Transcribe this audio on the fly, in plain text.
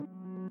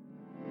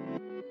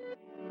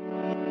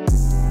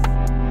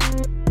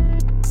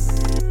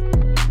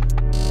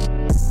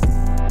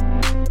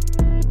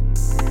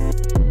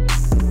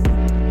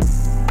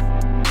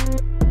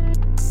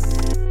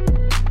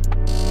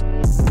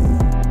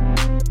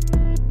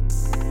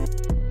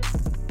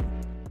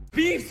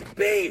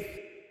Beef.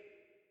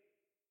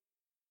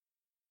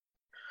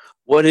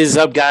 What is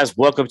up, guys?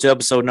 Welcome to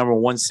episode number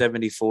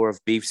 174 of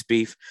Beef's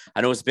Beef.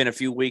 I know it's been a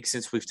few weeks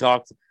since we've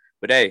talked,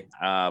 but hey,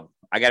 I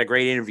got a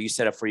great interview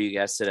set up for you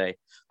guys today.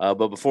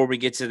 But before we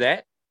get to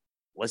that,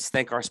 let's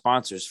thank our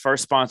sponsors.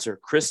 First sponsor,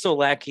 Crystal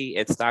Lackey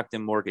at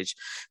Stockton Mortgage.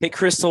 Hit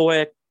Crystal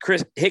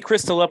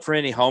up for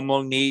any home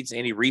loan needs,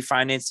 any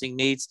refinancing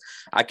needs.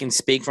 I can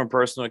speak from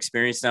personal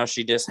experience now.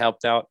 She just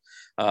helped out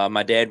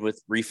my dad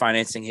with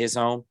refinancing his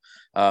home.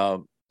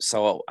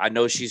 So I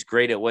know she's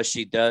great at what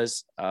she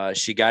does.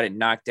 She got it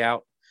knocked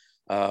out.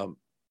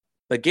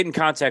 But get in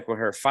contact with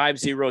her,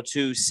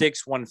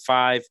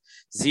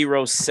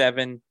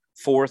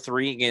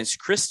 502-615-0743. Against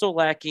Crystal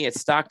Lackey at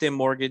Stockton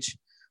Mortgage.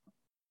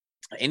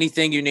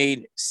 Anything you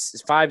need,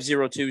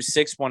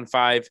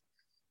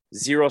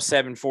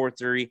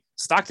 502-615-0743.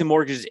 Stockton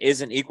Mortgage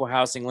is an equal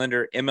housing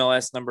lender,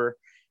 MLS number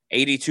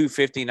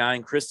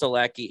 8259. Crystal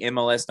Lackey,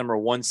 MLS number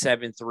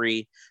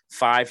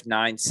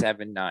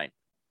 173-5979.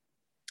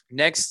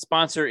 Next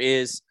sponsor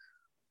is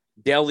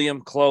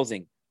Delium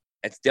Clothing.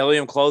 That's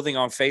Delium Clothing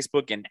on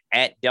Facebook and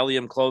at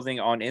Delium Clothing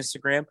on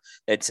Instagram.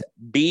 That's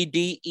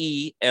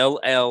Bdellium,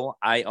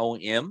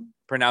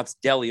 pronounced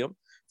Delium.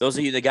 Those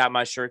of you that got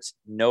my shirts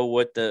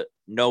know that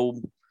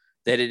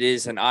it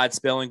is an odd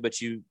spelling,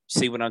 but you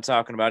see what I'm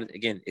talking about.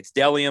 Again, it's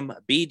Delium,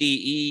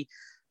 Bdellium.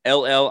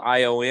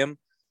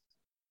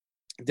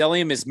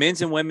 Delium is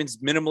men's and women's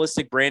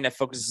minimalistic brand that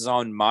focuses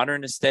on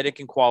modern aesthetic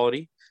and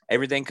quality.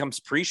 Everything comes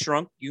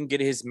pre-shrunk. You can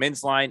get his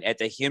men's line at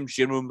the Him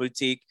Gym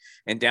Boutique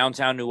in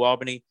downtown New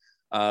Albany.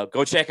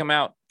 Go check him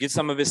out. Get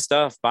some of his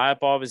stuff. Buy up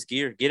all of his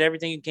gear. Get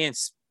everything you can.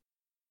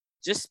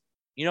 Just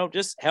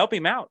help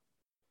him out.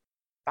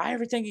 Buy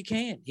everything you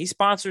can. He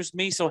sponsors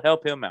me, so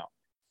help him out.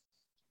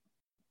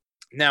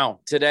 Now,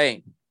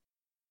 today,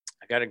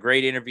 I got a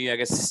great interview. I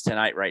guess it's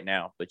tonight right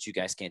now, but you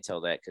guys can't tell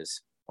that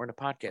because we're in a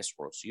podcast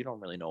world, so you don't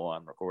really know while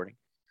I'm recording.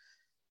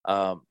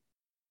 I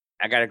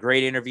got a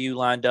great interview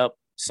lined up.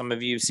 Some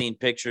of you have seen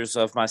pictures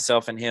of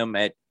myself and him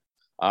at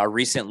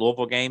recent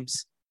Louisville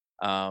games.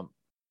 And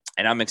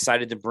I'm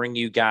excited to bring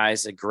you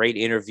guys a great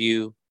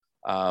interview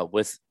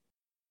with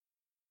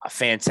a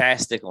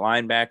fantastic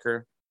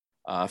linebacker,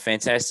 a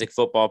fantastic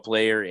football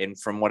player, and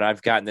from what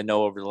I've gotten to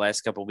know over the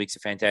last couple of weeks, a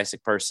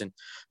fantastic person,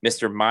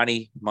 Mr.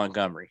 Monty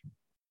Montgomery.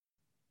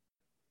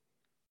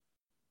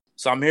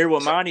 So I'm here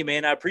with Monty,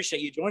 man. I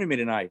appreciate you joining me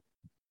tonight.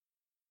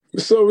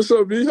 What's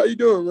up, B? How you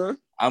doing, man?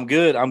 I'm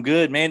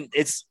good, man.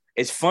 It's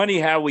funny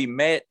how we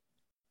met.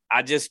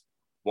 I just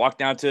walked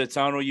down to the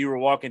tunnel. You were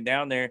walking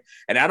down there.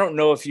 And I don't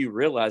know if you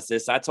realize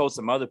this. I told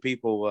some other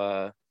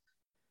people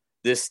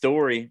this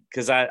story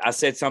because I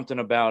said something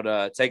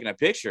about taking a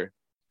picture.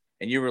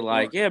 And you were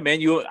like, yeah, man,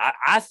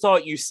 I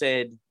thought you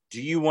said,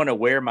 do you want to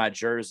wear my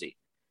jersey?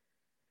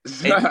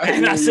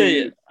 And I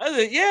said,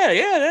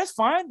 yeah, that's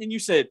fine. And you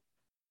said,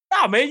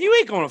 no, man, you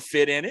ain't going to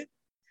fit in it.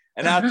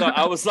 And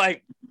I was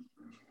like,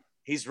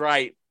 he's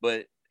right,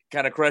 but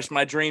kind of crushed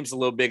my dreams a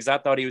little bit because I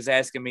thought he was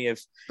asking me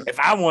if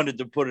I wanted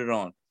to put it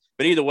on.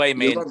 But either way,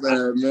 man.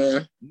 Bad,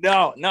 man.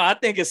 No, I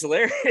think it's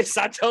hilarious.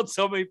 I told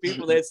so many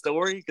people that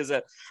story because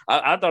I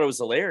thought it was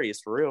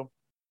hilarious for real.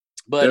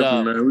 But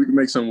man, we can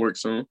make some work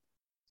soon.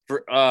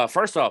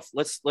 First off,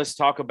 let's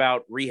talk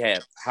about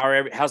rehab.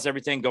 How's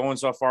everything going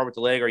so far with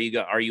the leg?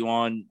 Are you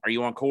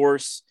on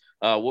course?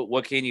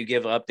 What can you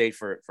give an update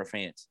for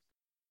fans?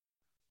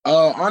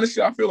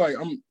 Honestly, I feel like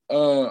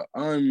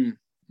I'm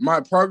my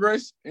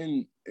progress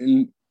in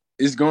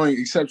is going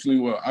exceptionally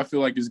well. I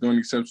feel like it's going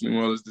exceptionally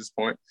well at this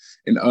point.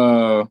 And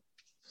the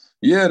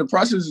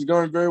process is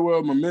going very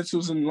well. My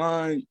mental's in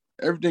line.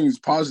 Everything is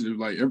positive.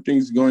 Like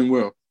everything's going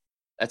well.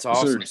 That's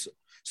awesome.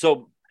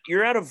 So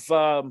you're out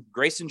of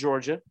Grayson,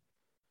 Georgia.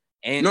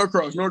 And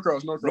Norcross.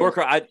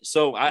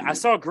 I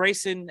saw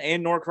Grayson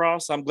and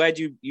Norcross. I'm glad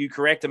you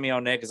corrected me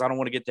on that because I don't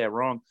want to get that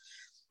wrong.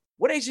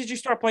 What age did you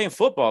start playing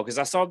football? Because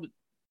I saw,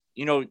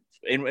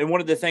 and one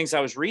of the things I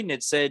was reading,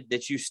 it said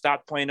that you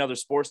stopped playing other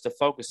sports to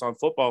focus on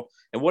football.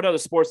 And what other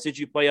sports did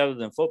you play other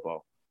than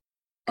football?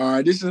 All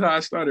right, this is how I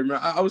started, man.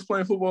 I was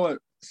playing football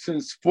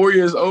since 4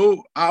 years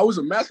old. I was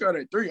a mascot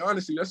at 3,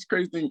 honestly. That's the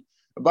crazy thing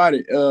about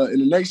it. And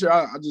the next year,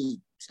 I just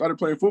started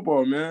playing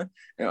football, man.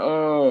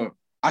 And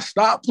I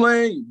stopped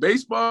playing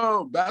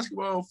baseball,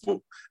 basketball,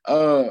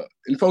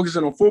 and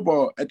focusing on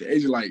football at the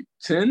age of like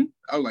 10.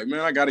 I was like,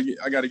 man, I gotta get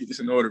this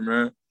in order,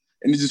 man.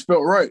 And it just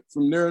felt right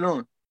from there and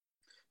on.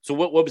 So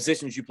what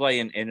position did you play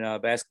in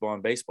basketball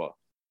and baseball?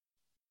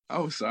 I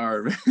was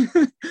sorry,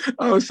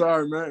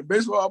 man.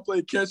 Baseball, I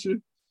played catcher.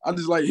 I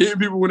just like hitting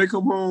people when they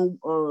come home.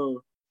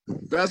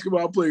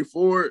 Basketball, I played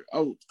forward. I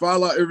would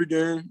foul out every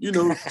game.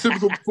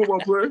 Typical football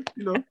player.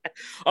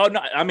 Oh no,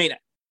 I mean,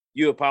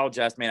 you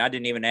apologize, man. I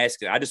didn't even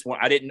ask it. I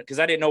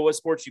didn't know what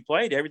sports you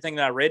played. Everything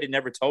that I read, it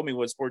never told me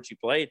what sports you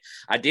played.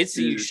 I did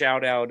see you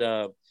shout out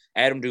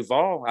Adam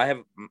Duvall. I have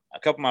a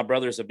couple of my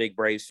brothers are big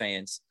Braves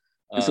fans.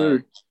 Yes,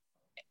 sir.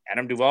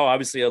 Adam Duvall,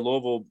 obviously a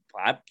Louisville.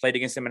 I played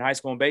against him in high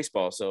school in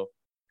baseball. So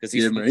because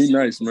he's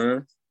nice,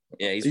 man.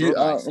 Yeah,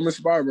 I'm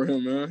inspired by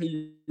him, man.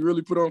 He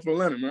really put on for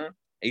Atlanta, man.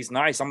 He's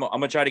nice. I'm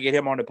gonna try to get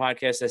him on the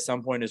podcast at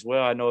some point as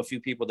well. I know a few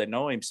people that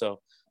know him, so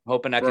I'm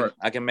hoping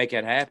I can make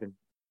that happen.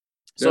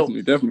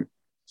 Definitely.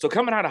 So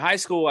coming out of high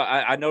school,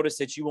 I noticed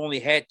that you only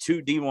had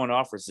 2 D1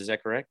 offers. Is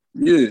that correct?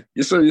 Yeah.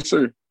 Yes,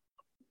 sir.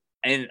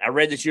 And I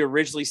read that you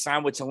originally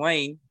signed with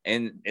Tulane,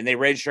 and they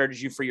redshirted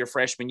you for your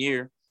freshman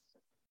year.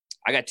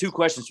 I got 2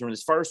 questions from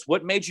this. First,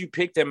 what made you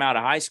pick them out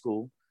of high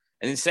school?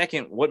 And then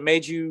second, what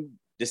made you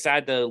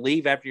decide to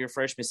leave after your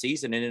freshman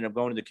season and ended up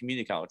going to the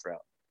community college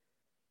route?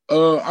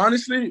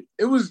 Honestly,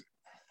 it was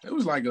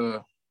like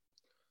there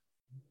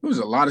was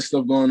a lot of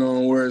stuff going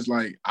on where it's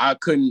like I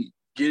couldn't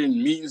get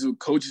in meetings with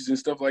coaches and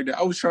stuff like that.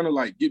 I was trying to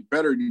like get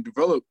better and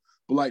develop,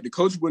 but like the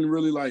coach wouldn't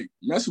really like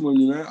messing with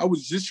me, man. I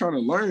was just trying to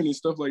learn and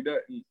stuff like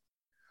that. And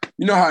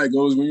you know how it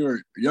goes when you're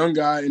a young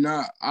guy, and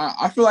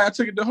I feel like I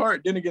took it to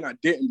heart. Then again, I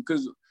didn't,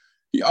 because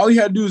all he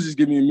had to do is just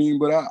give me a meeting.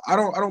 But I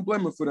don't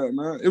blame him for that,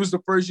 man. It was the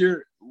first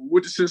year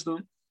with the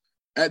system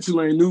at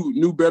Tulane,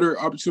 new better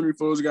opportunity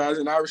for those guys,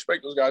 and I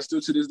respect those guys still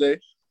to this day.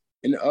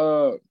 And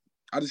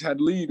I just had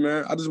to leave,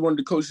 man. I just wanted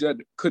a coach that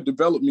could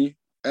develop me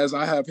as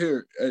I have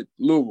here at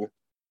Louisville.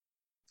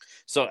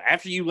 So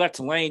after you left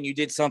Tulane, you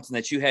did something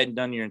that you hadn't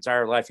done your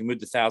entire life. You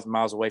moved 1,000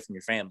 miles away from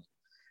your family.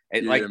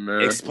 And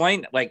man.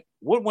 Explain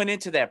what went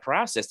into that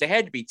process. They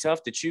had to be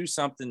tough to choose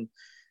something.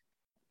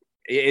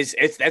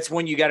 That's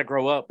when you got to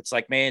grow up. It's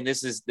like, man,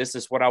 this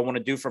is what I want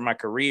to do for my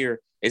career.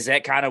 Is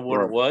that kind of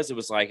what it was? It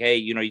was like, hey,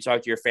 you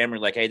talk to your family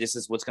like, hey, this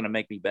is what's going to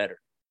make me better.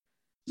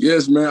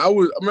 Yes, man.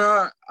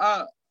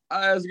 I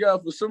asked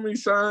God for so many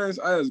signs.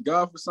 I asked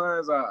God for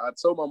signs. I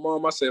told my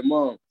mom, I said,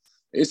 Mom,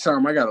 it's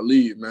time I got to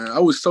leave, man. I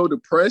was so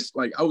depressed.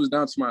 Like, I was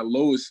down to my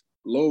lowest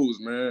lows,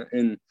 man.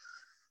 And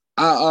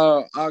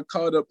I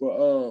called up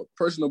a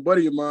personal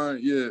buddy of mine.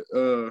 Yeah.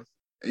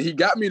 And he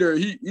got me there.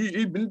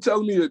 He been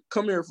telling me to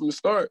come here from the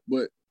start,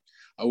 but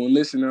I wouldn't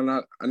listen. And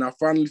I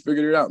finally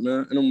figured it out,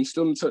 man. And I'm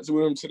still in touch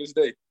with him to this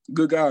day.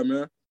 Good guy,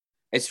 man.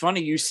 It's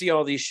funny, you see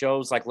all these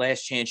shows like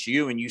Last Chance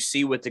U, and you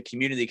see what the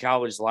community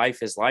college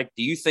life is like.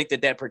 Do you think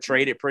that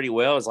portrayed it pretty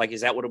well? Is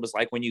that what it was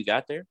like when you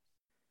got there?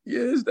 Yeah,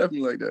 it's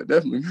definitely like that.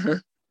 Definitely,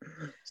 man.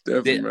 It's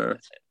definitely, man.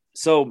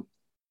 So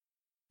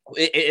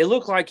it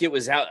looked like it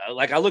was out.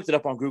 Like, I looked it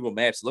up on Google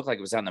Maps. It looked like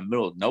it was out in the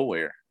middle of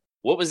nowhere.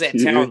 What was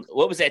that town?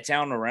 What was that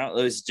town around?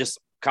 It was just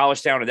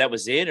college town, and that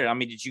was it? Or, I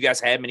mean, did you guys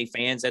have many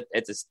fans at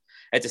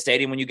the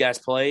stadium when you guys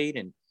played?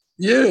 And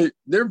yeah,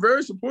 they're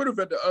very supportive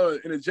in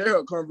the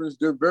Jayhawk conference.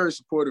 They're very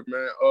supportive,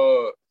 man.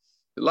 A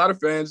lot of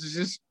fans.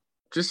 It's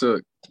just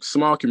a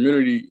small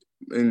community,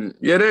 and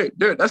yeah,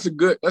 that's a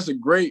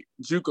great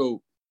JUCO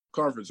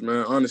conference,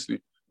 man. Honestly,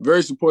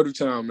 very supportive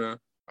town, man.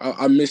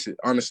 I miss it,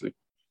 honestly.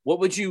 What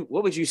would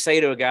you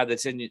say to a guy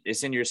that's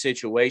in your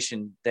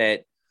situation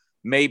that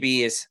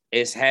maybe is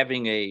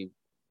having a?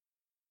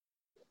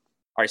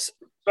 All right,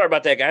 sorry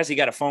about that, guys. He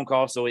got a phone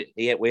call, so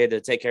we had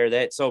to take care of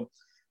that. So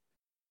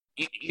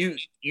you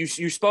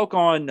spoke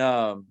on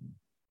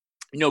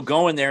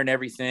going there and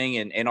everything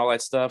and all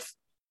that stuff.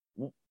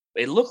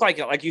 It looked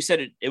like you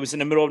said it was in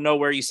the middle of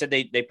nowhere. You said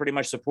they pretty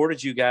much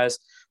supported you guys.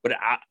 But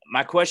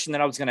my question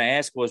that I was going to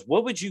ask was,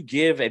 what would you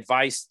give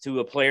advice to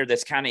a player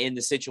that's kind of in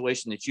the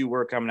situation that you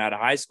were coming out of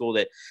high school,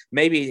 that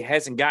maybe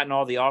hasn't gotten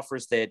all the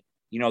offers that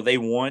they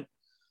want,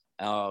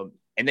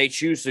 and they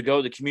choose to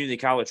go the community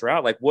college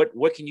route? Like,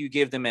 what can you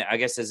give them, I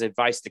guess, as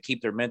advice to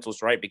keep their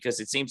mentals right?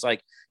 Because it seems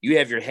like you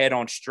have your head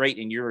on straight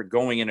and you're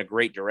going in a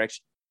great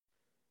direction.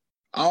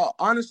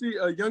 Honestly,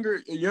 a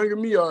younger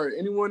me or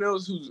anyone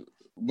else who's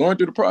going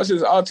through the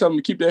process, I'll tell them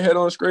to keep their head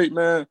on straight,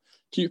 man.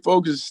 Keep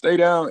focused, stay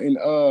down, and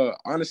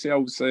honestly, I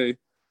would say,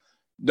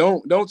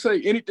 don't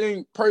take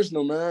anything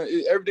personal, man.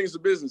 Everything's a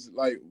business.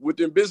 Like,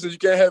 within business, you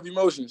can't have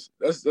emotions.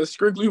 That's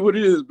strictly what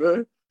it is,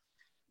 man.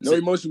 No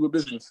emotion with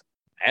business.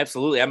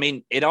 Absolutely. I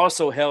mean, it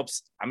also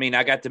helps. I mean,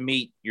 I got to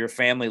meet your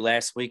family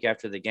last week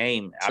after the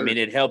game. Sure. I mean,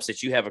 it helps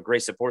that you have a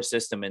great support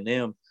system in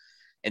them,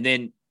 and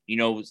then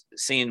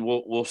seeing,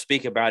 we'll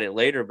speak about it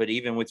later, but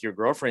even with your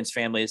girlfriend's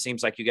family, it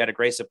seems like you got a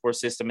great support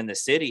system in the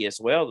city as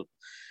well,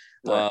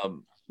 right.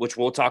 Which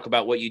we'll talk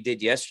about what you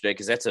did yesterday,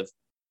 because that's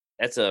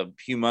a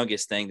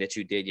humongous thing that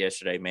you did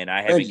yesterday, man.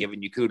 I haven't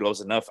given you kudos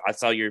enough. I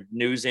saw your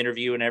news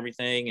interview and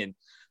everything, and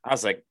I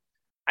was like,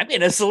 I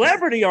mean, a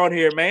celebrity on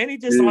here, man. He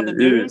just on the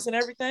news and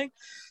everything.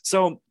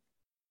 So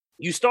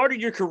you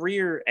started your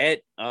career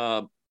at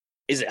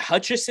is it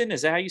Hutchinson?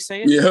 Is that how you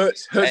say it? Yeah,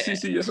 Hutch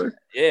CC, yes, sir.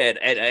 Yeah,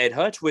 at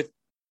Hutch with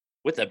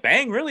a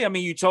bang, really. I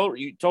mean, you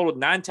totaled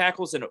 9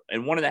 tackles and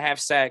 1.5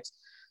 sacks.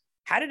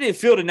 How did it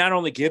feel to not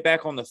only get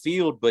back on the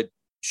field, but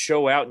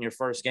show out in your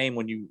first game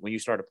when you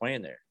started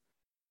playing there?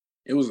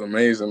 It was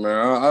amazing, man.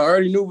 I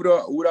already knew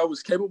what I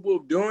was capable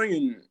of doing,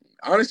 and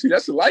honestly,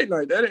 that's a light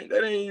night. That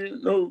ain't you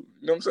know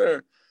what I'm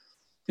saying?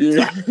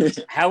 Yeah.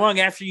 So how long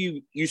after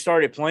you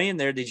started playing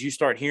there did you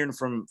start hearing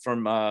from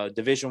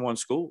Division I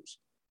schools?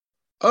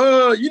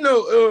 During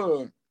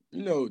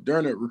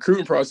the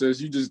recruiting process,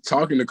 you just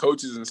talking to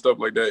coaches and stuff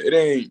like that.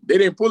 They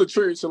didn't pull the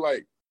trigger till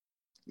like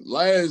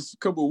last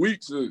couple of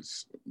weeks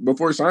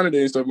before signing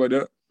day and stuff like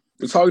that.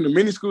 But talking to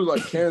many schools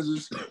like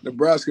Kansas,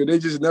 Nebraska, they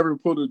just never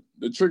pull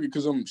the trigger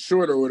because I'm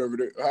short or whatever,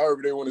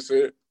 however they want to say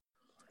it.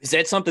 Is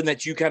that something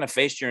that you kind of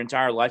faced your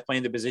entire life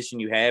playing the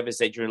position you have, is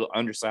that you're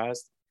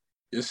undersized?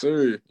 Yes,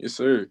 sir. Yes,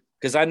 sir.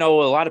 Because I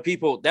know a lot of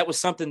people, that was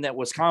something that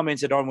was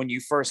commented on when you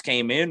first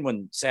came in,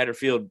 when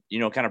Satterfield,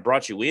 kind of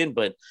brought you in.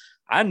 But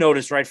I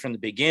noticed right from the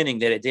beginning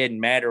that it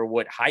didn't matter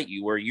what height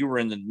you were. You were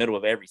in the middle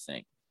of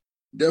everything.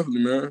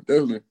 Definitely, man.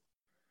 Definitely.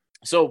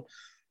 So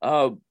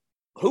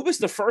who was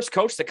the first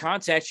coach to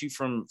contact you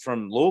from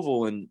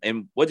Louisville,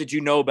 and what did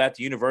you know about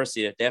the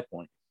university at that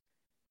point?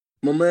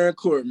 My man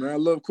Court, man. I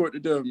love Court to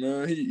death,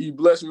 man. He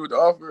blessed me with the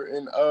offer,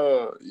 and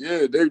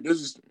they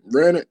just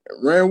ran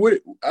with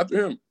it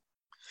after him.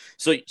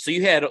 So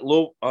you had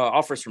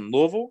offers from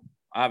Louisville,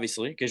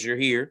 obviously, because you're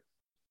here,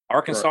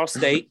 Arkansas Right.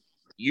 State,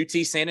 UT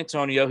San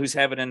Antonio, who's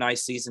having a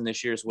nice season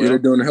this year as well. Yeah, they're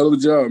doing a hell of a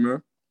job,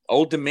 man.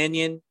 Old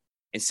Dominion,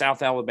 and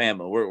South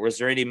Alabama. Was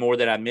there any more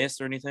that I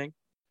missed or anything?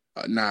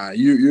 Nah,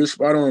 you're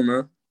spot on,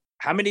 man.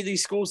 How many of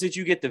these schools did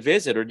you get to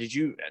visit, or did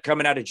you,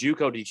 coming out of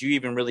JUCO, did you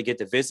even really get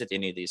to visit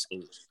any of these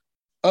schools?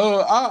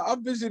 I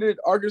visited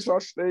Arkansas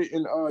State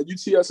and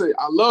UTSA.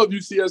 I love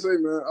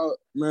UTSA, man.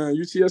 Man,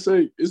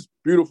 UTSA is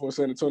beautiful in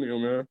San Antonio,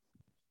 man.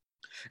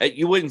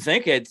 You wouldn't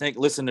think I'd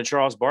listen to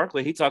Charles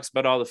Barkley. He talks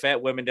about all the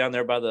fat women down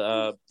there by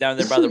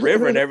the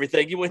river and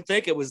everything. You wouldn't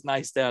think it was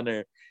nice down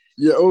there.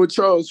 Yeah, old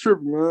Charles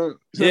tripping, man.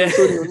 San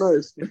Antonio,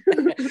 nice.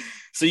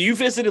 So you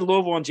visited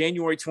Louisville on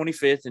January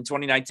 25th in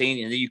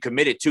 2019, and then you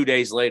committed 2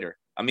 days later.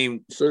 I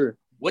mean, sir,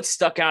 what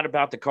stuck out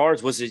about the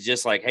Cards? Was it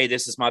just like, hey,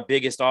 this is my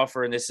biggest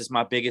offer and this is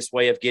my biggest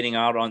way of getting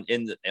out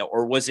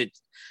or was it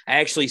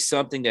actually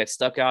something that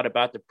stuck out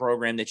about the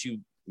program that you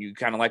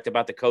kind of liked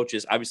about the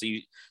coaches?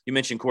 Obviously, you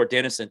mentioned Court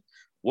Dennison.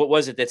 What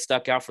was it that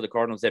stuck out for the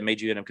Cardinals that made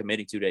you end up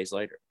committing 2 days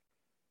later?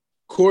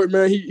 Court,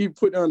 man, he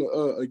put down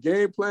a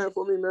game plan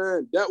for me,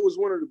 man. That was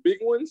one of the big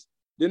ones.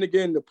 Then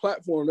again, the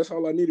platform, that's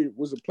all I needed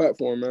was a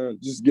platform, man.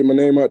 Just get my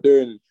name out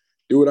there and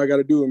do what I got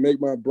to do and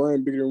make my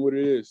brand bigger than what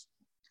it is.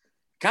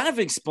 Kind of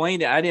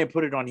explain it. I didn't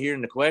put it on here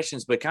in the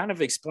questions, but kind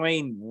of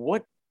explain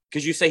what,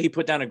 because you say he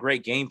put down a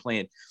great game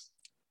plan.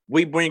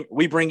 We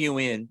bring you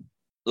in.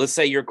 Let's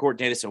say you're Court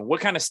Dennison.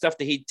 What kind of stuff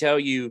did he tell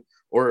you,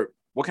 or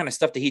what kind of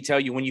stuff did he tell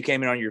you when you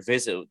came in on your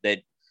visit that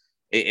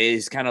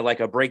is kind of like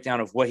a breakdown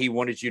of what he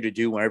wanted you to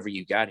do whenever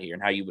you got here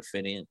and how you would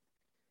fit in?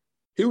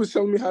 He was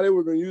telling me how they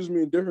were going to use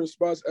me in different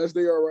spots as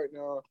they are right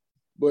now,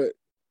 but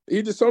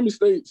he just told me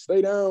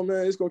stay down,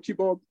 man. It's going to keep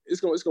on.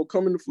 It's going to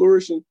come into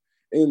flourishing,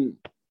 and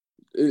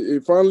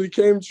it finally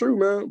came true,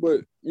 man.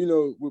 But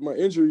with my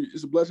injury,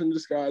 it's a blessing in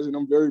disguise, and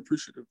I'm very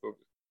appreciative of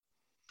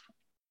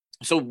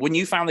it. So when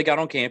you finally got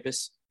on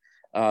campus,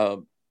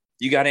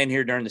 you got in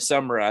here during the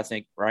summer, I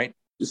think, right?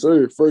 Yes,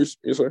 sir.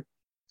 Yes, sir.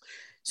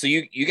 So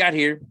you got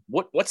here.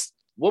 What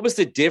was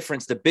the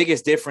difference, the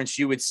biggest difference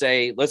you would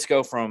say? Let's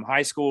go from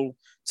high school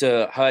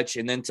to Hutch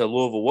and then to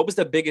Louisville. What was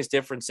the biggest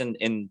difference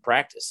in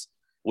practice?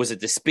 Was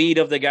it the speed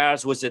of the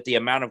guys? Was it the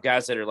amount of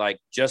guys that are like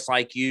just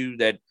like you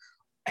that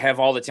have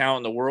all the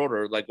talent in the world?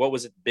 Or like, what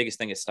was the biggest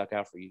thing that stuck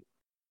out for you?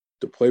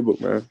 The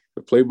playbook, man.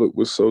 The playbook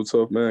was so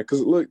tough, man.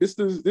 Because look, this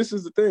is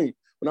the thing.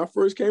 When I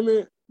first came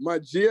in, my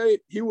GA,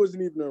 he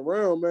wasn't even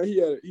around, man. He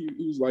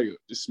was like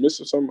dismissed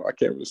or something. I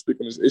can't really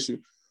speak on this issue.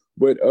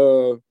 But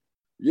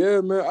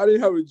yeah, man, I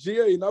didn't have a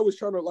GA, and I was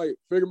trying to like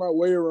figure my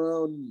way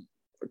around.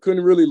 I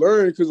couldn't really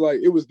learn because like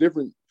it was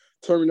different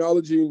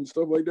terminology and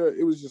stuff like that.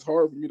 It was just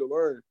hard for me to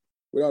learn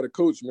without a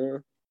coach,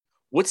 man.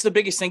 What's the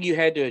biggest thing you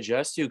had to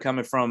adjust to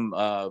coming from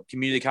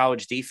community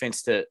college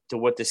defense to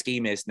what the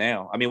scheme is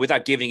now? I mean,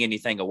 without giving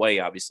anything away,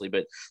 obviously,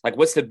 but like,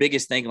 what's the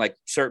biggest thing? Like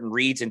certain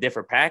reads in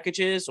different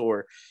packages,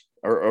 or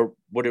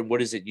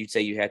what is it you'd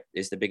say you had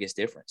is the biggest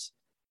difference?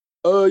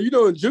 In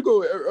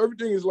JUCO,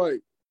 everything is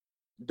like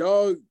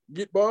dog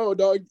get ball,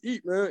 dog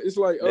eat, man. It's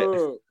like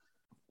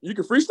you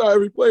can freestyle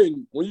every play.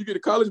 And when you get to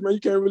college, man, you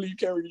can't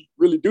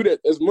really do that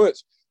as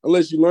much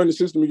unless you learn the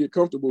system and get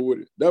comfortable with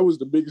it. That was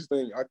the biggest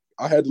thing.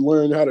 I had to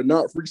learn how to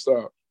not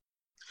freestyle.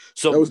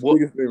 So that was the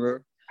biggest thing, man.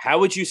 How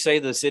would you say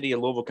the city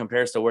of Louisville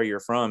compares to where you're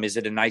from? Is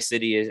it a nice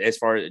city as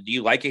far as, do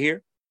you like it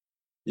here?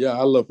 Yeah,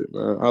 I love it,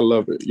 man. I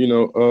love it.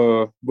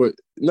 But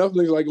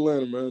nothing's like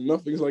Atlanta, man.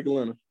 Nothing's like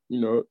Atlanta.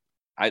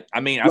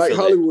 I mean,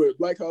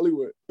 Black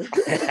Hollywood.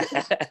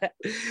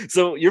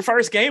 So your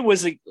first game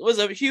was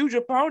a huge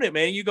opponent,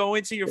 man. You go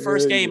into your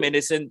first game and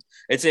it's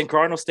in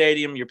Cardinal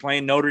Stadium. You're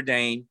playing Notre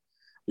Dame.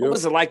 What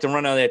was it like to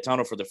run out of that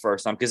tunnel for the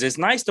first time? Because it's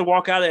nice to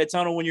walk out of that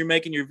tunnel when you're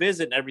making your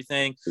visit and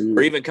everything,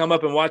 or even come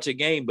up and watch a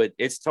game, but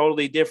it's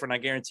totally different. I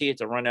guarantee it,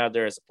 to run out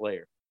there as a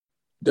player.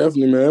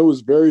 Definitely, man. It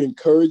was very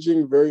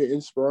encouraging, very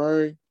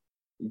inspiring.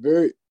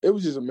 It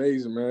was just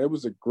amazing, man. It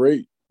was a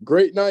great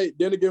night.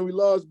 Then again, we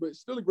lost, but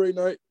still a great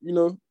night.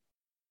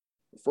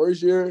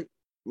 First year,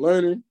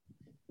 learning,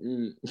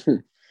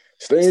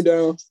 staying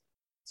down.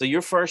 So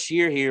your first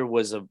year here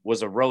was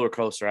a roller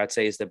coaster, I'd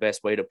say is the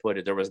best way to put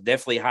it. There was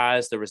definitely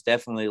highs, there was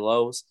definitely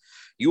lows.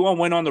 You all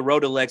went on the road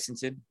to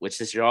Lexington, which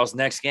is y'all's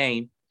next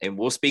game, and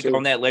we'll speak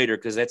on that later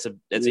because that's a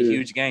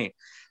huge game.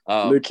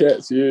 The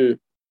Cats, yeah.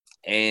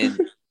 And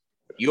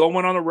you all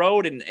went on the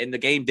road, and the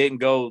game didn't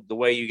go the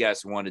way you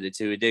guys wanted it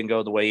to. It didn't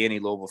go the way any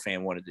Louisville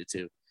fan wanted it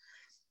to.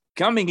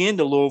 Coming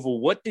into Louisville,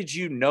 what did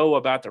you know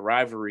about the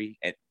rivalry,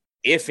 and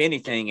if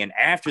anything? And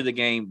after the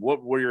game,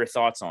 what were your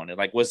thoughts on it?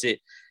 Like, was it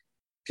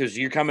because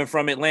you're coming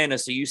from Atlanta,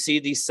 so you see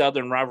these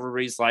Southern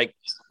rivalries like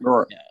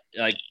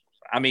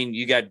I mean,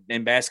 you got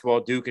in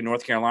basketball Duke and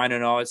North Carolina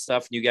and all that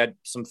stuff. And you got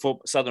some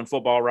Southern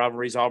football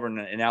rivalries, Auburn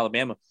and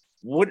Alabama.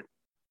 What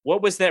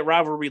was that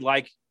rivalry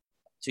like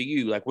to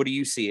you? Like, what do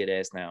you see it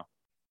as now?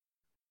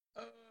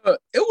 It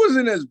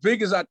wasn't as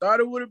big as I thought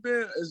it would have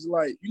been. It's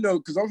like, you know,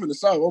 because I'm from the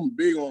South, I'm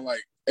big on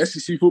like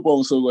SEC football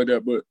and stuff like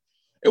that. But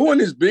it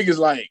wasn't as big as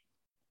like,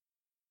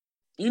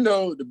 you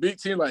know, the big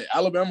team like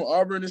Alabama,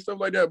 Auburn, and stuff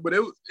like that. But it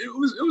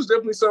was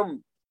definitely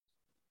something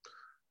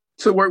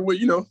to work with.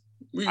 You know,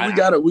 we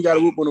got to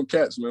whoop on them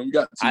cats, man. We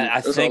got to.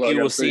 I think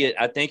you will see it.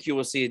 I think you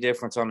will see a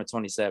difference on the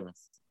 27th.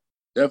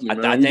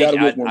 Definitely,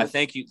 man. I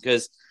think you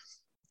because.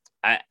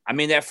 I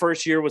mean, that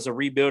first year was a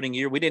rebuilding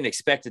year. We didn't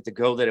expect it to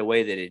go that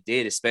way that it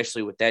did,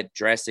 especially with that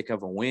drastic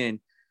of a win.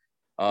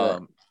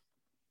 Right.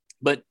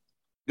 But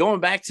going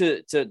back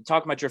to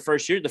talk about your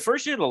first year, the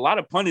first year, a lot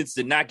of pundits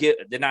did not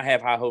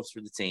have high hopes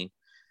for the team.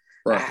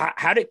 Right.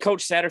 How did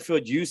Coach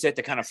Satterfield use that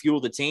to kind of fuel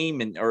the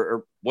team, and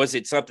or was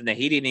it something that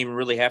he didn't even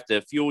really have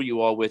to fuel you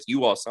all with?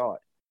 You all saw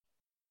it.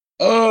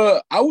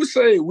 I would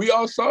say we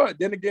all saw it.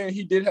 Then again,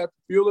 he did have to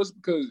fuel us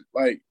because,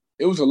 like,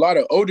 it was a lot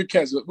of older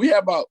cats. We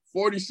had about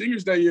 40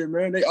 seniors that year,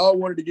 man. They all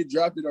wanted to get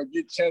drafted or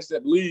get a chance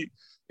at the league,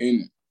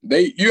 and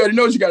you already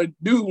know what you got to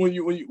do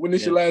when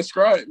it's your last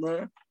stride,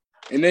 man.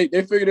 And they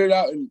figured it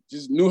out and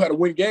just knew how to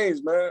win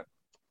games, man.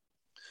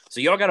 So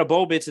y'all got a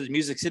bowl bid to the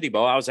Music City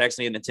Bowl. I was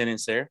actually in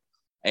attendance there.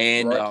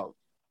 And right.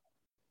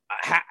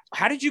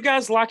 How did you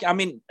guys lock? I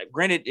mean,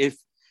 granted, if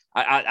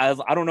I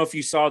don't know if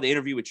you saw the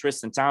interview with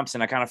Tristan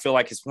Thompson. I kind of feel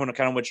like it's kind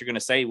of what you're going to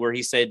say, where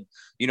he said,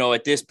 you know,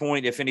 at this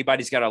point, if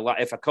anybody's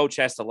if a coach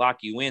has to lock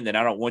you in, then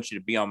I don't want you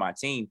to be on my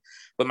team.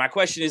 But my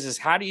question is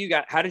how did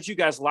you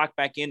guys lock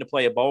back in to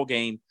play a bowl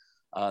game?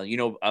 You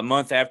know, a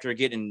month after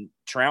getting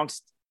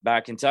trounced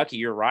by Kentucky,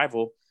 your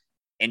rival,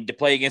 and to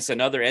play against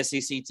another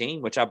SEC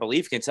team, which I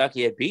believe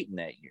Kentucky had beaten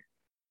that year.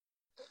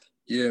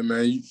 Yeah,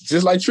 man.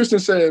 Just like Tristan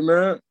said,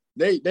 man,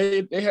 they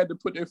had to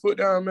put their foot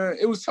down, man.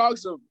 It was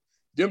talks of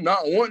them not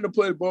wanting to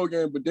play the bowl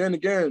game, but then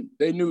again,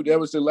 they knew that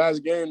was the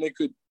last game they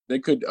could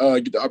get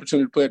the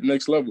opportunity to play at the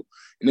next level,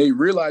 and they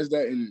realized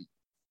that. And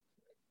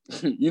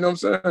you know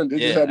what I'm saying? They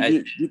just had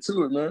to get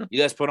to it, man. You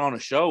guys put on a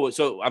show,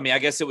 so I mean, I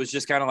guess it was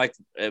just kind of like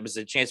it was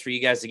a chance for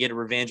you guys to get a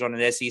revenge on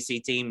an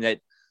SEC team that,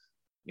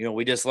 you know,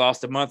 we just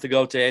lost a month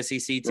ago to an SEC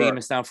team. Right.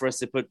 It's time for us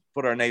to put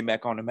our name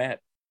back on the map.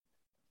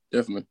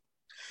 Definitely.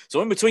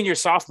 So in between your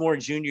sophomore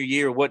and junior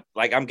year, what,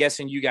 like, I'm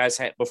guessing you guys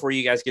had, before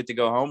you guys get to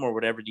go home or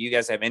whatever, do you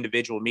guys have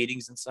individual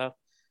meetings and stuff?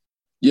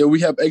 Yeah, we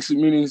have exit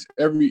meetings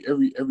every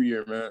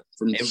year, man.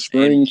 From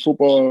spring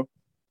football,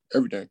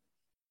 everything.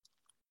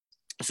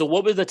 So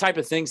what were the type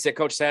of things that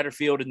Coach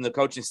Satterfield and the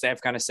coaching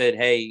staff kind of said,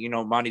 hey, you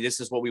know, Monty, this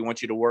is what we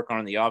want you to work on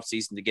in the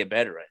offseason to get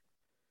better at?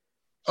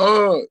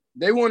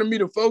 They wanted me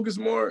to focus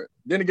more.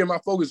 Then again, my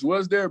focus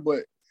was there, but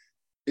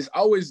it's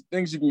always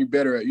things you can get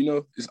better at, you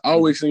know? It's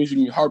always things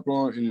you can harp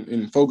on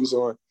and focus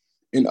on.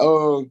 And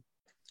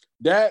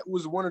that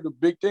was one of the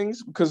big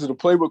things because of the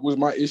playbook was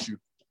my issue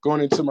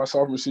going into my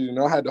sophomore season.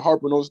 I had to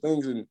harp on those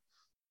things.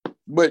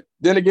 But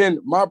then again,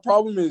 my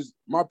problem was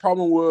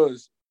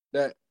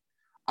that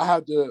I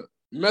had to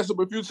mess up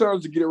a few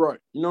times to get it right.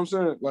 You know what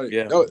I'm saying? Like,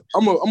 yeah.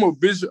 I'm a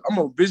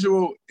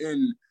visual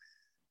and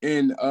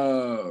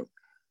I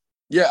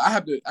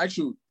have to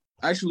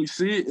actually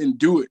see it and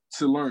do it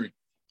to learn.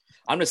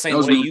 I'm the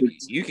same way.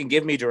 You can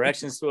give me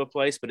directions to a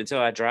place, but until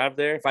I drive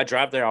there, if I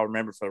drive there, I'll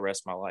remember for the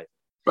rest of my life.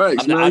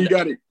 Right, man. You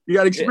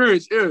got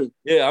experience. Yeah.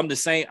 Yeah, I'm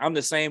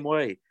the same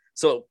way.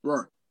 So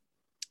right.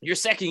 Your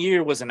second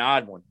year was an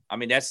odd one. I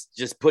mean, that's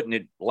just putting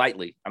it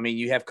lightly. I mean,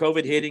 you have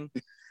COVID hitting.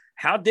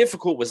 How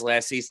difficult was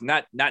last season?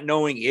 Not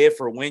knowing if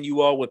or when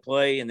you all would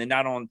play, and then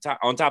not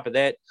on top of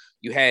that,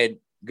 you had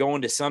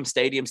going to some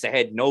stadiums that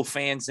had no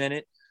fans in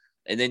it,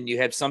 and then you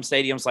had some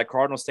stadiums like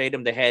Cardinal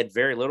Stadium that had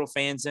very little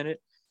fans in it.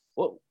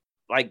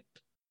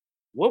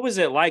 What was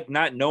it like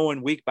not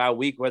knowing week by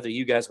week whether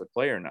you guys would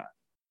play or not?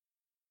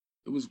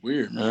 It was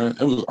weird, man.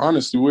 It was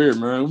honestly weird,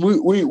 man.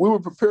 We were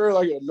prepared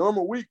like a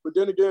normal week, but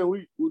then again,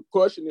 we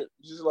questioned it.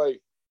 Just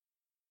like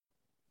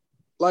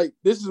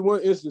this is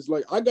one instance.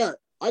 Like I got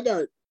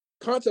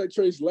contact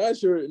traced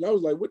last year, and I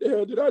was like, what the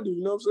hell did I do?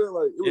 You know what I'm saying?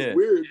 Like it was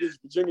weird. This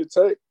Virginia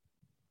Tech,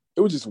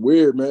 it was just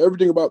weird, man.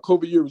 Everything about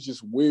COVID year was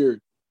just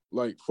weird,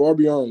 like far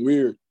beyond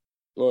weird.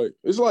 Like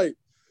it's like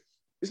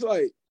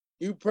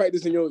you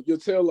practicing your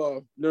tail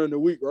off during the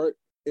week, right?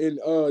 And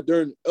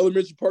during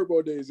elementary park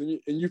ball days, and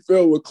you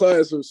fail with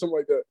class or something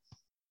like that.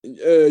 And,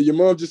 your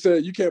mom just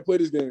said you can't play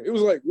this game. It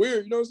was like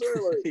weird, you know what I'm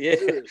saying? Like, yeah,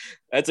 weird.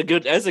 That's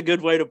a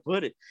good way to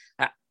put it.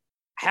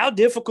 How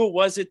difficult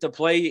was it to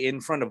play in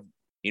front of,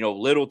 you know,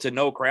 little to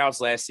no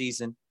crowds last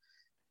season?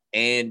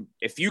 And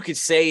if you could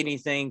say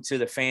anything to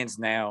the fans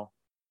now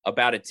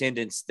about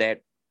attendance,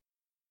 that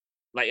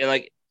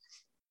like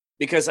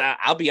because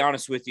I'll be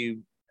honest with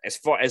you,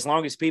 as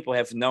long as people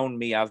have known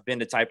me, I've been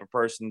the type of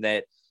person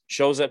that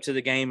shows up to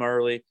the game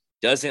early,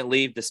 doesn't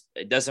leave this.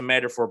 It doesn't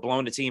matter if we're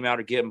blowing the team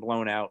out or getting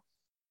blown out.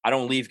 I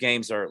don't leave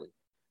games early,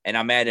 and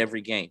I'm at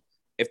every game.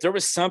 If there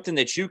was something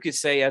that you could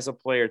say as a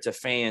player to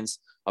fans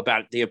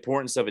about the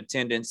importance of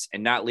attendance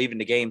and not leaving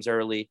the games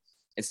early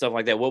and stuff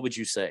like that, what would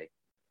you say?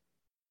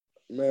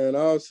 Man,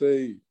 I'll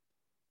say,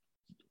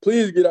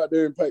 please get out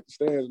there and pack the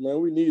stands,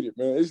 man. We need it,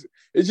 man.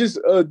 It's just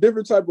a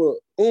different type of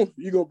oomph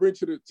you're gonna bring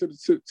to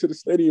the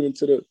stadium and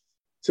to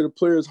the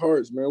players'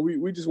 hearts, man.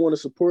 We just want a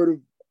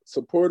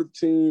supportive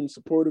team,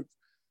 supportive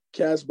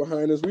cast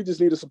behind us. We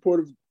just need a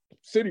supportive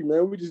city,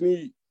 man. We just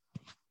need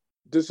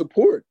the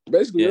support.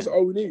 Basically, That's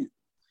all we need.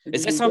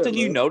 Is that something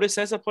you notice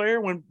as a player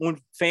when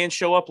fans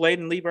show up late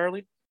and leave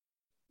early?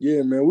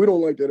 Yeah, man. We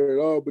don't like that at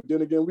all. But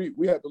then again,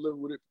 we have to live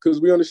with it because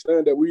we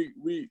understand that we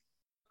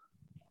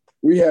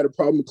had a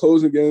problem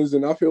closing games,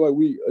 and I feel like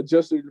we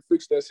adjusted to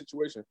fix that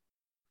situation.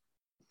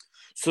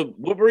 So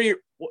what were your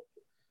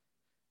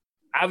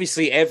 –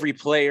 obviously every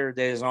player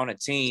that is on a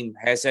team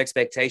has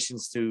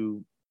expectations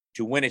to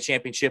win a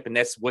championship, and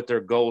that's what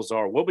their goals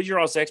are. What were your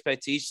all's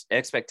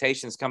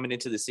expectations coming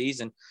into the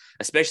season,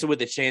 especially with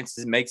the chance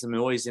to make some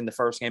noise in the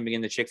first game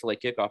against the Chick-fil-A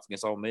kickoff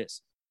against Ole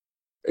Miss?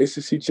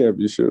 ACC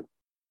championship,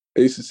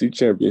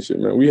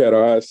 man. We had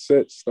our eyes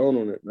set, stone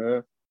on it,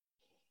 man.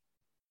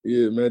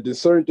 Yeah, man. Then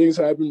certain things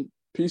happened,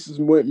 pieces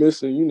went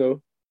missing. You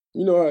know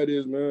how it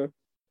is, man.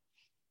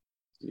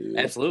 Yeah.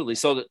 Absolutely.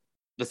 So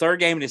the third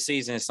game of the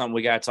season is something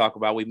we got to talk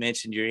about. We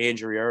mentioned your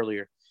injury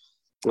earlier.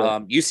 Yeah.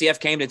 UCF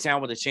came to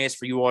town with a chance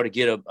for you all to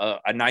get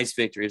a nice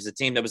victory. It was a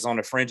team that was on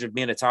the fringe of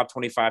being a top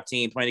 25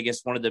 team, playing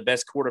against one of the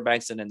best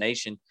quarterbacks in the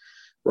nation.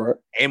 Right.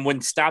 And when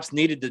stops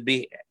needed to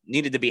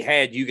be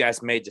had, you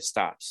guys made the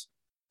stops.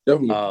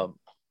 Definitely.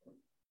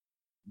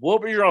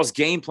 What were your all's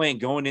game plan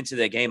going into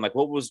that game? Like,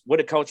 what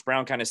did Coach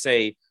Brown kind of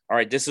say? All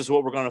right, this is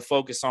what we're going to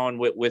focus on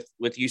with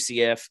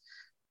UCF,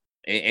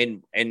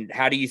 and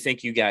how do you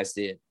think you guys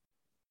did?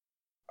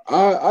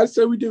 I'd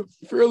say we did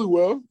fairly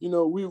well. You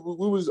know, we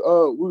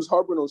was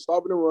harping on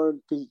stopping the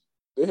run because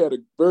they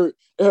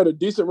had a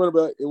decent running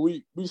back and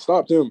we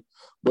stopped him,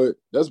 but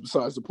that's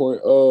besides the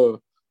point.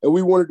 And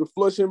we wanted to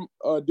flush him,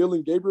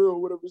 Dylan Gabriel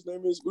or whatever his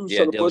name is. We was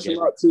trying to flush him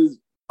out to his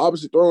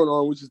opposite throwing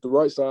arm, which is the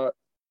right side,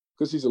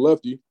 because he's a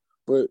lefty.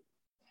 But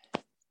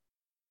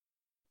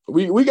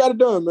we got it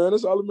done, man.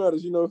 That's all that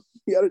matters, you know.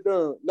 We got it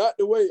done. Not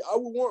the way I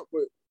would want,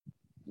 but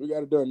we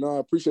got it done. No, I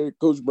appreciate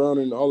Coach Brown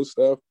and all the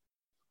staff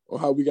on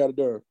how we got it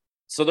done.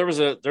 So there was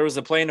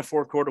a play in the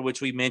fourth quarter,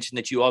 which we mentioned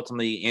that you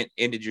ultimately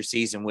ended your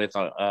season with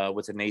an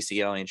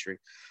ACL injury.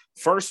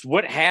 First,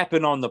 what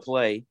happened on the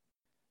play?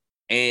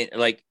 And,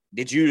 like,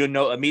 did you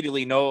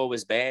immediately know it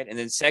was bad? And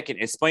then second,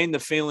 explain the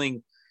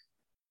feeling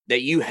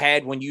that you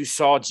had when you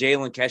saw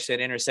Jalen catch that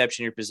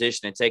interception in your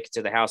position and take it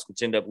to the house,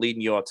 which ended up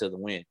leading you all to the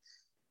win.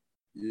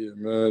 Yeah,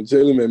 man.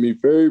 Jalen made me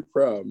very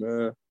proud,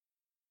 man.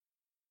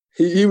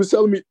 He was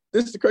telling me,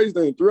 this is the crazy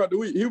thing, throughout the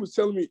week, he was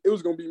telling me it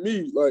was going to be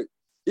me. Like,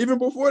 even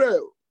before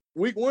that,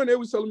 week one, they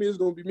was telling me it's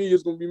going to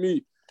be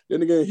me.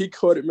 Then again, he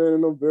caught it, man,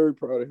 and I'm very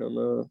proud of him,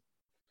 man.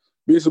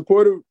 Being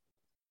supportive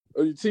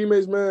of your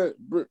teammates, man,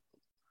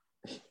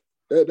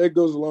 that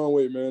goes a long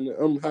way, man.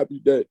 I'm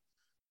happy that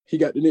he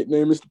got the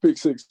nickname Mr. Pick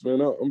Six,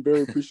 man. I'm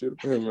very appreciative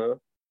of him, man.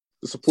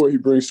 The support he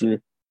brings to me.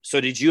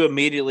 So did you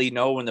immediately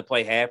know when the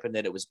play happened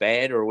that it was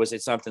bad, or was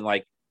it something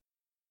like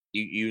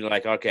you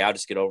like, okay, I'll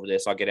just get over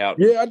this, I'll get out?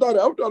 Yeah, I thought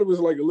it was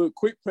like a little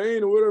quick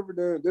pain or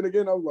whatever. Then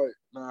again, I was like,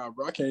 nah,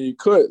 bro, I can't even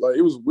cut. Like,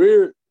 it was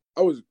weird.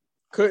 I was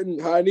cutting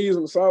high knees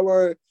on the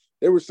sideline.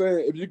 They were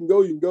saying, if you can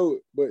go, you can go.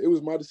 But it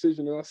was my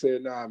decision, and I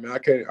said, nah, man, I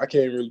can't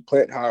really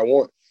plant how I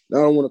want. Now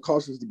I don't want to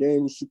cost us the game.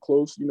 It was too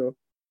close, you know.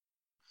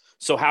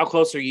 So how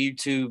close are you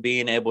to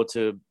being able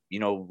to,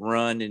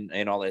 run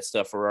and all that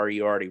stuff, or are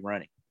you already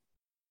running?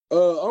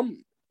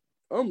 I'm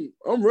running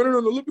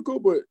on the elliptical,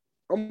 but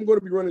I'm going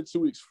to be running 2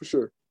 weeks for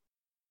sure.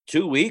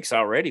 2 weeks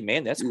already,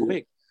 man. That's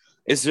quick.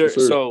 Is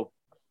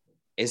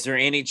there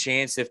any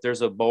chance if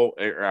there's a bowl,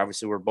 or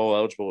obviously we're bowl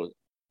eligible,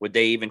 would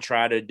they even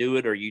try to do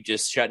it, or are you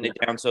just shutting it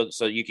down so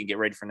you can get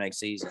ready for next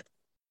season?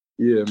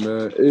 Yeah,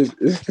 man.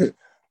 It's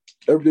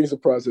everything's a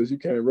process. You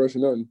can't rush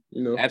nothing.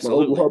 You know,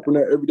 absolutely. My harping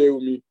that every day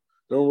with me.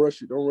 Don't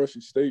rush it. Don't rush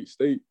it. Stay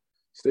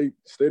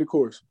the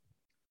course.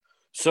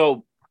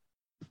 So,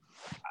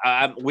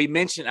 I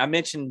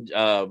mentioned,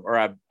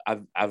 or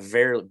I've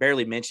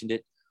barely mentioned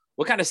it.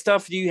 What kind of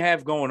stuff do you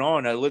have going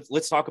on?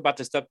 Let's talk about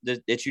the stuff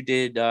that you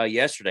did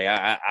yesterday.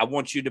 I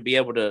want you to be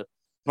able to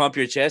pump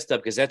your chest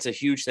up because that's a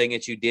huge thing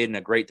that you did and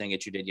a great thing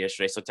that you did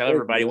yesterday. So tell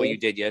everybody what you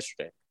did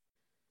yesterday.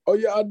 Oh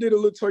yeah, I did a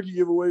little turkey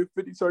giveaway,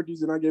 50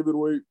 turkeys, and I gave it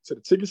away to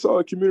the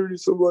Chickasaw community,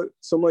 something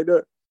like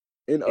that.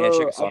 And I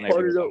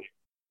partnered up.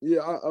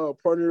 Yeah, I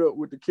partnered up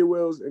with the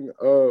Kidwells, and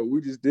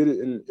we just did it,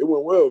 and it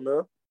went well,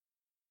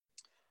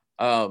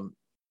 man.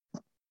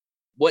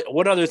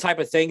 What other type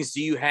of things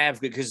do you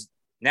have? Because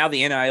now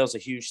the NIL is a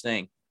huge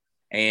thing,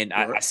 and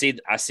I see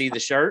the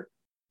shirt.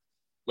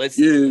 let's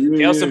Yeah,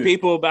 tell some yeah.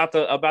 people about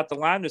the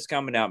line that's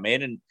coming out,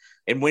 man.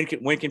 And when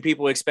can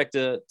people expect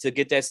to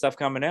get that stuff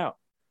coming out?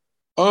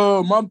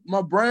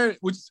 My brand,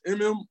 which is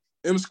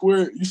M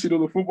squared. You see the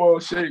little football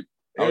shape.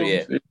 Oh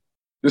yeah.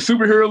 The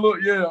superhero look.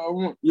 Yeah,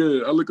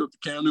 I look up the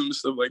Cam Newton and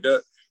stuff like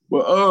that.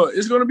 But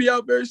it's gonna be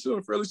out very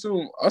soon, fairly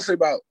soon. I'll say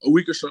about a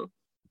week or so.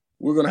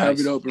 We're gonna have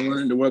Nice. it up and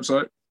running the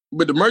website.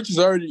 But the merch is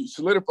already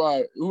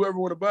solidified. Whoever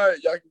want to buy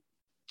it, y'all can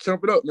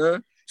jump it up,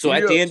 man. So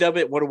at the end of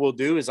it, what we'll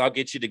do is I'll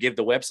get you to give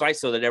the website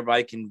so that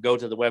everybody can go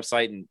to the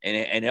website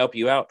and help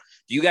you out.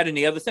 Do you got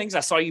any other things?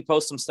 I saw you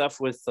post some stuff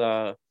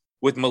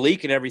with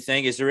Malik and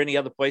everything. Is there any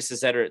other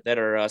places that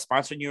are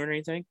sponsoring you or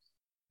anything?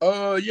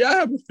 Yeah, I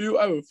have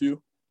a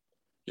few.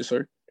 Yes,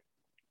 sir.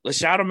 Let's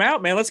shout them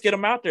out, man. Let's get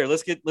them out there.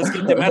 Let's get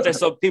them out there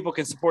so people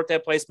can support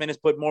that place, man.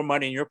 Put more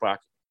money in your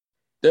pocket.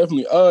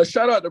 Definitely.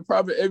 Shout out to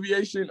Private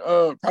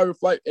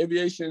Flight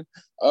Aviation.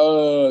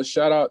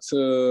 Shout out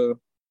to.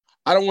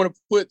 I don't want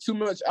to put too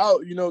much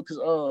out,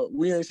 because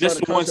we ain't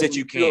just the ones that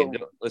you can.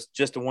 Let's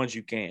just the ones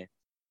you can.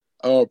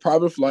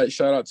 Private Flight.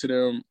 Shout out to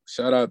them.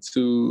 Shout out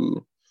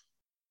to.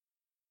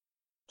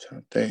 I'm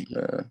trying to think,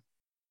 man.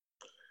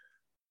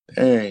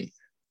 Dang.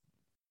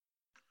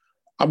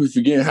 I'll be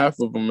forgetting half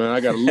of them, man. I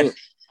gotta look.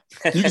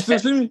 You can still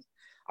see me?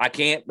 I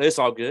can't, but it's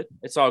all good.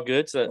 It's all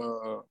good.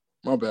 So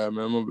my bad,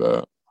 man. My bad.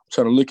 I'm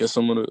trying to look at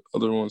some of the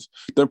other ones.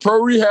 The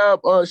Pro Rehab,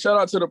 shout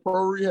out to the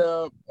Pro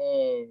Rehab.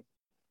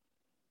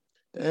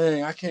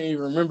 Dang, I can't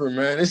even remember,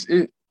 man. I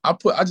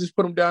just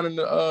put them down in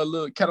the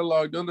little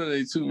catalog the other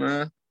day too,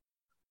 man.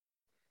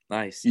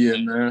 Nice. Yeah,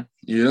 man.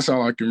 Yeah, that's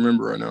all I can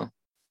remember right now.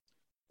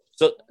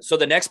 So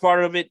the next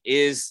part of it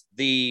is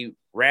the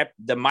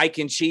Mike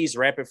and Cheese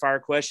rapid fire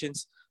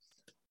questions.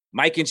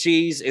 Mike and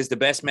Cheese is the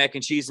best mac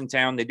and cheese in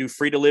town. They do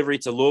free delivery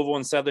to Louisville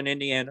and Southern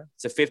Indiana.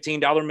 It's a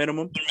 $15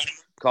 minimum.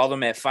 Call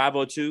them at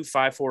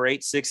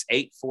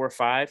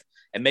 502-548-6845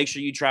 and make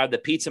sure you try the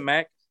Pizza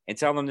Mac and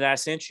tell them that I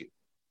sent you.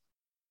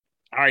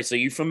 All right, so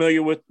you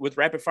familiar with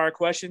rapid fire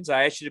questions?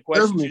 I asked you the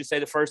questions. You just say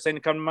the first thing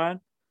that come to mind.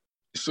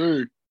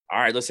 Sure. All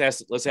right, let's have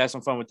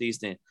some fun with these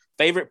then.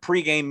 Favorite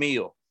pregame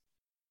meal?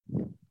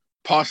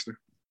 Pasta.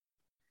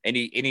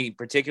 Any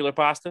particular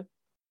pasta?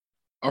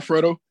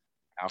 Alfredo.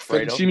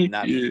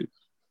 Yeah.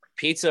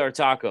 Pizza or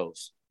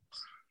tacos?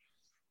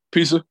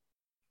 Pizza.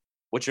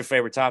 What's your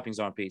favorite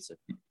toppings on pizza?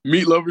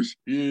 Meat lovers.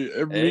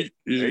 Yeah, meat.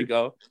 Yeah. There you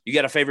go. You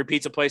got a favorite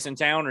pizza place in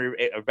town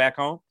or back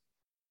home?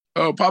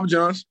 Papa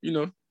John's,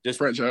 Just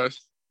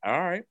franchise. All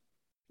right.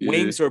 Yeah.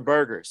 Wings or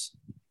burgers?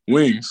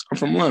 Wings. I'm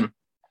from Atlanta.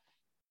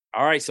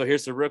 All right, so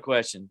here's the real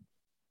question.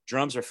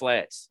 Drums or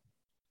flats?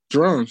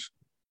 Drums.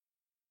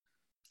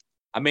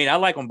 I mean, I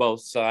like them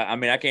both, so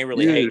I can't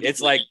really hate.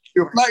 It's like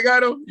you're a flat guy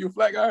though. You a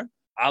flat guy?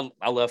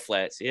 I love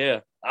flats. Yeah,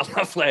 I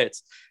love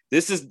flats.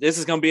 This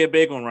is gonna be a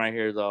big one right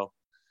here, though.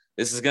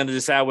 This is gonna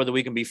decide whether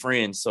we can be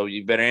friends. So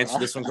you better answer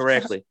this one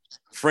correctly.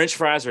 French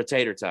fries or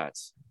tater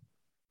tots?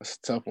 That's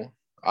a tough one.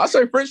 I'll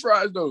say French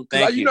fries though,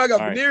 because I got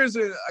veneers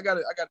and I got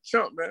to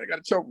chump, man. I got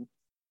to chump them.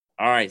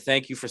 All right,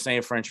 thank you for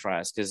saying French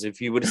fries. Because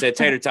if you would have said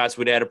tater tots,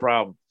 we'd have had a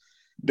problem.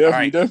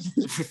 Definitely.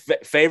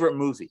 Favorite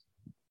movie?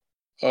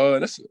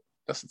 That's a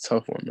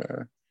tough one,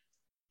 man.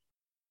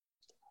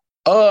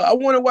 I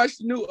want to watch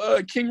the new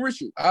King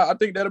Richard. I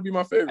think that'll be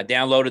my favorite. I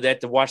downloaded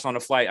that to watch on the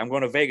flight. I'm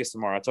going to Vegas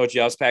tomorrow. I told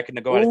you I was packing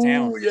to go out of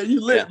town. Oh, yeah,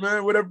 you lit,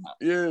 man. Whatever.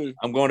 Yeah.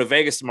 I'm going to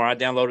Vegas tomorrow. I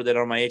downloaded that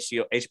on my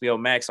HBO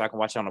Max so I can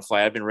watch it on the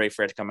flight. I've been ready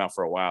for it to come out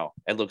for a while.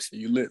 It looks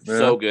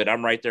so good.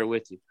 I'm right there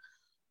with you.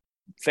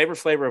 Favorite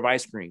flavor of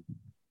ice cream?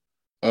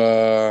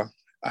 I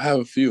have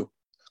a few.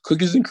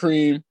 Cookies and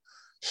cream,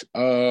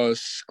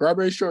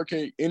 strawberry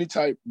shortcake, any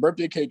type,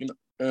 birthday cake, and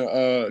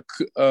I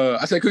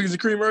said cookies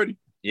and cream already.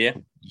 Yeah.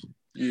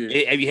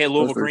 Have you had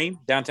Louisville Cream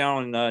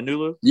downtown in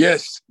Nulu?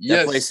 Yes.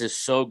 That place is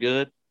so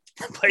good.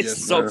 That place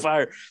is so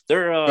fire.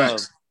 They're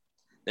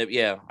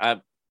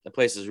the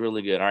place is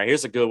really good. All right,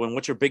 here's a good one.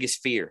 What's your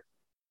biggest fear?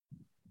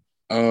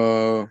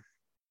 Dogs.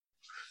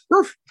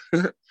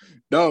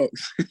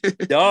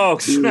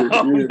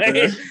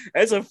 Man.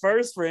 That's a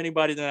first for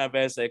anybody that I've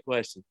asked that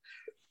question.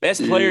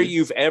 Best player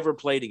you've ever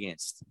played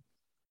against?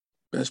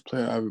 Best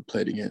player I ever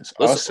played against.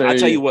 I'll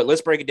tell you what.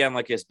 Let's break it down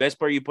like this: best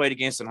player you played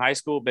against in high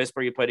school, best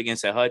player you played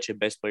against at Hutch, and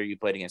best player you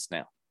played against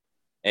now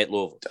at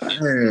Louisville.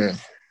 Damn.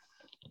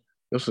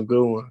 Those some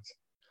good ones.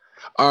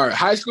 All right,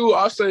 high school.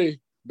 I'll say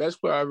best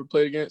player I ever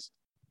played against.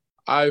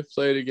 I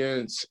played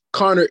against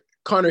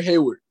Connor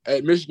Hayward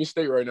at Michigan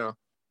State right now.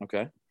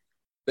 Okay.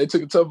 They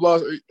took a tough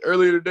loss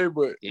earlier today,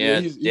 but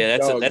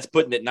that's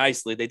putting it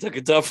nicely. They took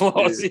a tough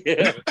loss.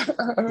 Yeah.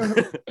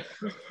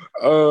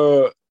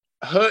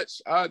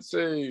 Hutch, I'd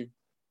say.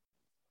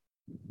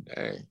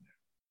 Dang.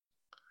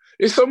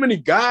 There's so many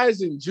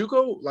guys in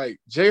JUCO, like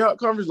Jayhawk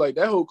conference, like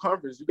that whole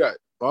conference. You got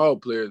ball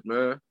players,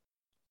 man.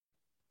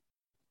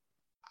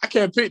 I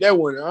can't pick that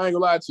one. I ain't gonna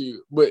lie to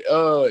you, but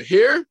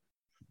here,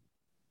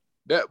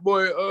 that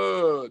boy,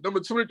 number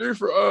 23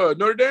 for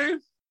Notre Dame,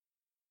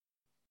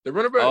 the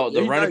running back. Oh,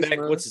 the running back.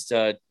 Man. What's his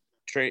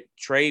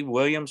Trey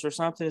Williams or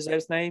something? Is that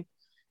his name?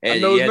 I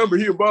know his number.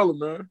 He a baller,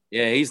 man.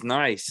 Yeah, he's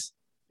nice.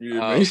 Yeah,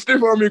 man. He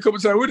stiff on me a couple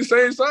times. We're the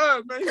same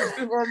size, man. He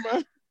stiff on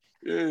me.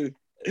 Yeah.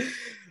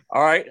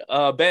 All right.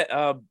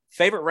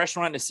 Favorite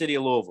restaurant in the city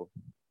of Louisville?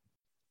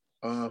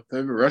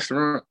 Favorite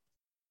restaurant?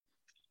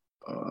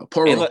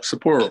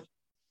 Sapporo.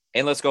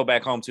 And let's go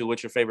back home too.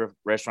 What's your favorite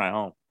restaurant at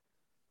home?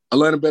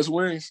 Atlanta Best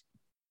Wings.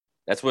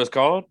 That's what it's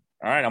called?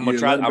 All right. I'm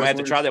gonna have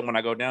to try that when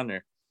I go down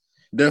there.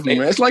 Definitely,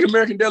 man. It's like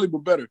American Deli, but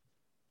better.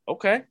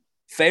 Okay.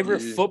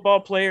 Favorite football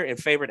player and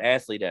favorite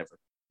athlete ever?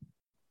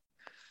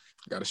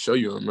 Gotta show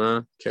you him,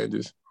 man. Can't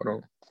just hold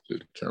on.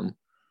 Just the camera.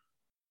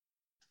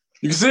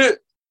 You can see it?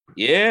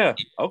 Yeah.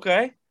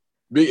 Okay.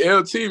 Big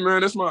LT,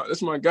 man. That's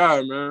my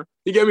guy, man.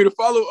 He gave me the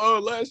follow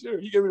last year.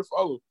 He gave me the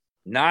follow.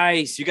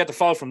 Nice. You got the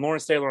follow from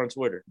Lawrence Taylor on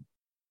Twitter.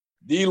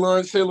 D.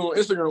 Lawrence Taylor on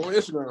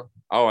Instagram.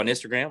 Oh, on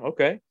Instagram?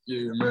 Okay.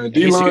 Yeah, man.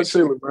 D. Lawrence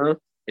Taylor, man.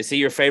 Is he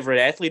your favorite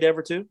athlete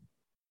ever too?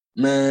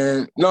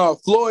 Man, no,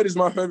 Floyd is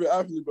my favorite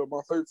athlete, but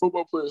my favorite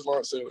football player is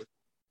Lawrence Taylor.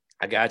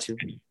 I got you.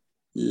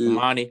 Yeah.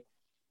 Monty,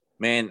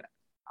 man,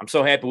 I'm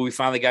so happy we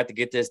finally got to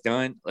get this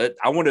done.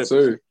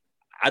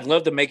 I'd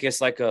love to make this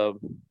like a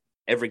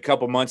every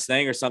couple months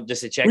thing or something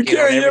just to check in on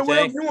everything. Yeah,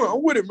 whatever you want.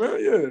 I'm with it,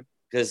 man. Yeah.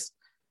 Because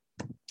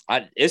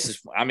I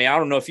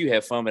don't know if you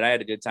have fun, but I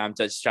had a good time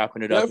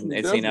chopping it up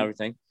and seeing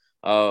everything.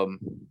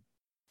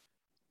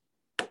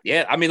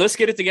 Yeah, I mean, let's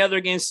get it together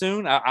again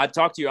soon. I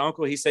talked to your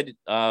uncle. He said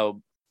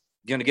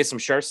gonna get some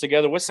shirts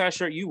together. What size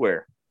shirt you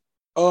wear?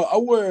 I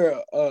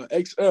wear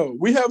XL.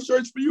 We have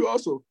shirts for you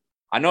also.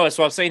 I know, that's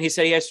what I'm saying. He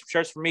said he has some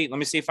shirts for me. Let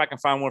me see if I can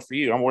find one for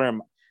you. I'm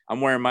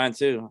wearing mine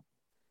too.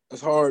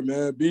 That's hard,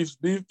 man. Beef.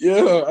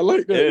 Yeah, I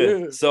like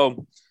that. Yeah.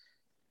 So,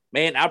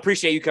 man, I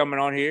appreciate you coming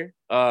on here.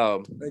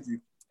 Thank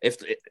you.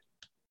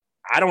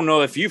 I don't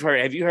know if you've heard.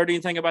 Have you heard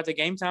anything about the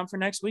game time for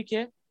next week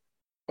yet?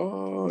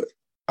 I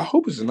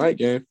hope it's a night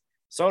game.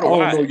 So do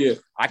I. I don't know yet.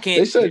 I can't.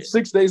 They said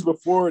 6 days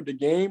before the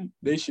game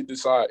they should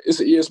decide. It's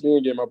an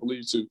ESPN game, I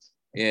believe, too.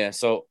 Yeah.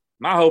 So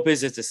my hope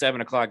is it's a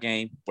 7:00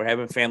 game. We're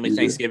having family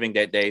Thanksgiving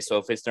that day. So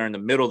if it's during the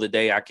middle of the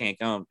day, I can't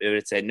come. If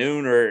it's at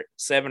noon or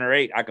 7 or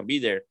 8, I can be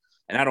there.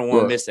 And I don't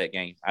want to miss that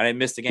game. I didn't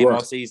miss the game all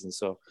season.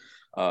 So,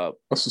 that's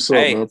what's up,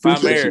 man. If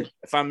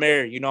I'm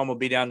there, I'm gonna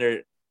be down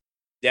there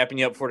dapping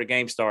you up before the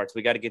game starts.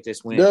 We got to get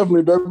this win.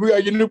 Definitely, baby. We got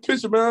to get a new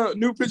picture, man.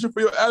 New picture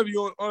for your Abby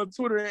on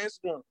Twitter and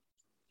Instagram.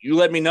 You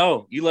let me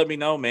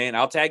know. Man.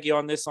 I'll tag you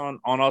on this on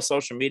all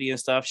social media and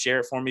stuff. Share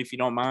it for me if you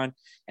don't mind.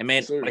 And,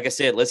 man, like I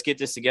said, let's get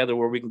this together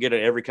where we can get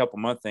it every couple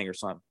month thing or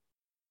something.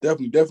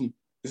 Definitely.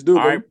 Let's do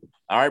it,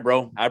 All right,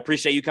 bro. I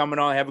appreciate you coming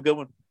on. Have a good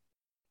one.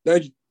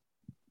 Thank you.